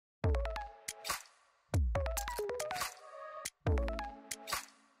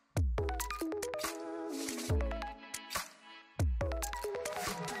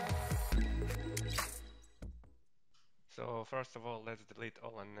first of all, let's delete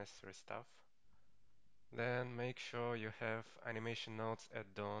all unnecessary stuff. Then make sure you have animation nodes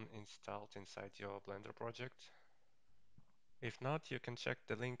add-on installed inside your Blender project. If not, you can check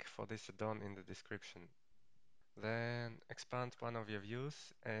the link for this add-on in the description. Then expand one of your views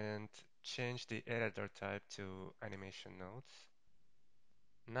and change the editor type to animation nodes.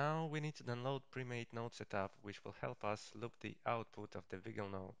 Now we need to download pre-made node setup, which will help us loop the output of the wiggle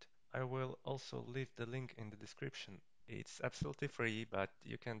node. I will also leave the link in the description. It's absolutely free, but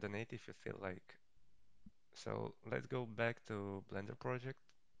you can donate if you feel like. So let's go back to Blender project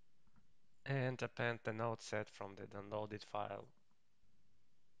and append the node set from the downloaded file.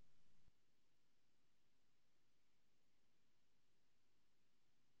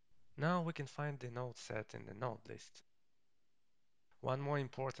 Now we can find the node set in the node list. One more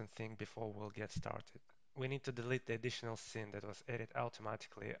important thing before we'll get started. We need to delete the additional scene that was added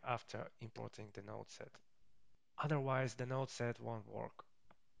automatically after importing the node set. Otherwise, the node set won't work.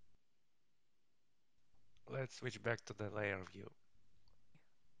 Let's switch back to the layer view.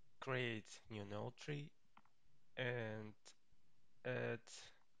 Create new node tree and add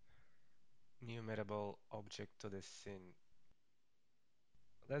new Metaball object to the scene.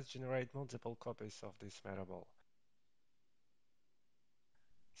 Let's generate multiple copies of this Metaball.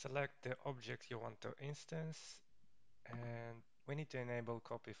 Select the object you want to instance, and we need to enable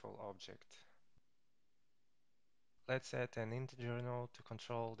copyful object. Let's add an integer node to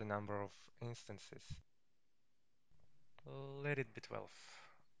control the number of instances. Let it be 12.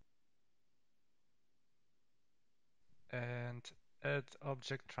 And add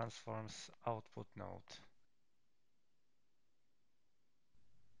object transforms output node.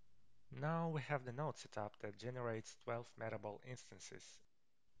 Now we have the node setup that generates 12 Metaball instances,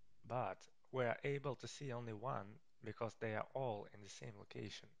 but we are able to see only one because they are all in the same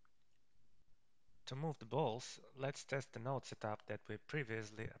location. To move the balls, let's test the node setup that we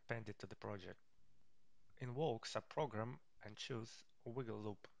previously appended to the project. Invoke subprogram and choose wiggle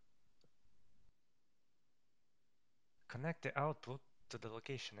loop. Connect the output to the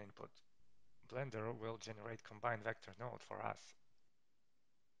location input. Blender will generate combined vector node for us.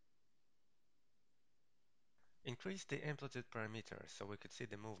 Increase the amplitude parameter so we could see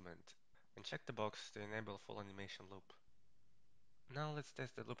the movement, and check the box to enable full animation loop. Now let's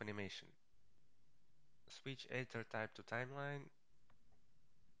test the loop animation. Switch editor type to timeline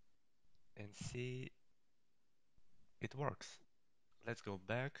and see it works. Let's go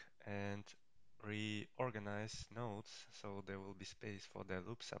back and reorganize nodes so there will be space for the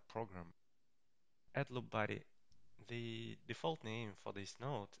loop subprogram. Add loop body. The default name for this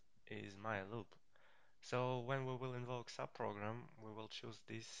node is myLoop. So when we will invoke subprogram, we will choose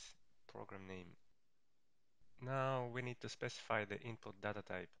this program name. Now we need to specify the input data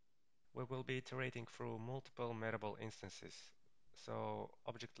type. We will be iterating through multiple Metaball instances, so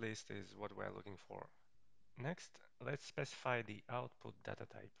object list is what we're looking for. Next, let's specify the output data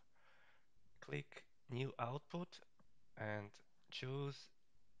type. Click New Output and choose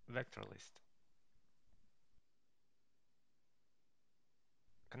Vector List.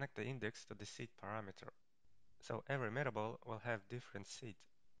 Connect the index to the seed parameter. So every Metaball will have different seed.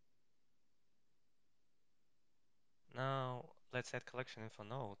 Now let's add collection info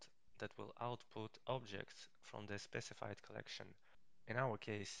node that will output objects from the specified collection. In our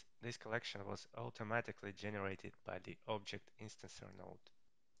case, this collection was automatically generated by the object instancer node.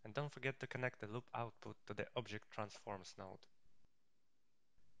 And don't forget to connect the loop output to the object transforms node.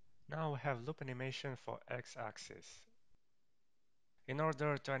 Now we have loop animation for x-axis. In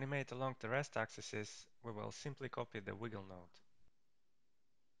order to animate along the rest axes, we will simply copy the wiggle node.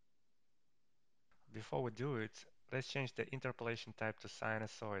 Before we do it, let's change the interpolation type to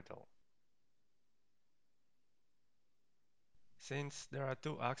sinusoidal. Since there are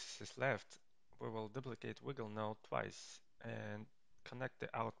two axes left, we will duplicate wiggle node twice and connect the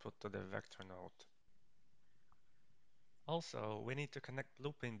output to the vector node. Also, we need to connect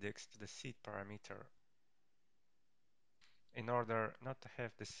loop index to the seed parameter. In order not to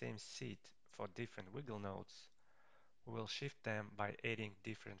have the same seed for different wiggle nodes, we will shift them by adding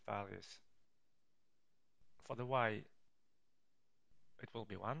different values. For the y, it will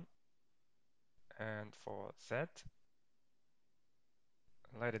be 1, and for z,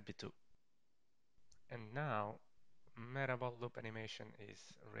 let it be 2. And now, Metaball loop animation is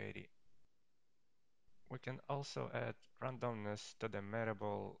ready. We can also add randomness to the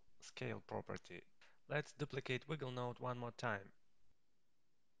Metaball scale property. Let's duplicate wiggle node one more time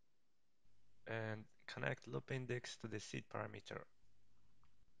and connect loop index to the seed parameter.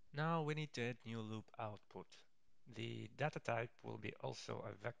 Now we need to add new loop output. The data type will be also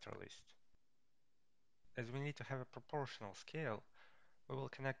a vector list. As we need to have a proportional scale, we will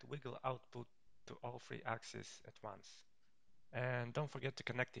connect wiggle output to all three axes at once. And don't forget to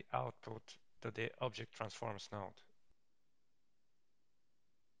connect the output to the object transforms node.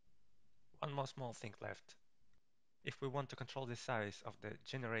 One more small thing left. If we want to control the size of the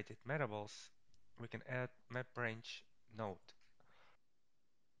generated metaballs, we can add map range node.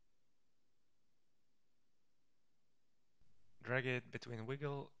 Drag it between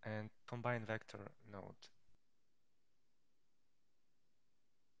wiggle and combine vector node.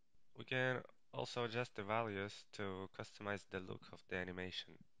 We can also adjust the values to customize the look of the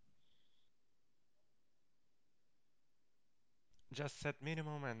animation. Just set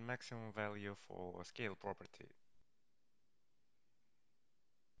minimum and maximum value for scale property.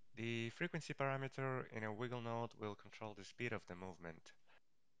 The frequency parameter in a wiggle node will control the speed of the movement.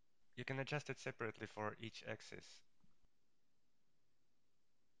 You can adjust it separately for each axis.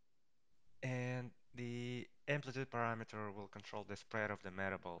 And the amplitude parameter will control the spread of the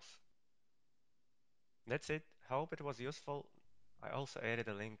metaballs. That's it. Hope it was useful. I also added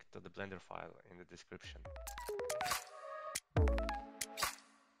a link to the Blender file in the description.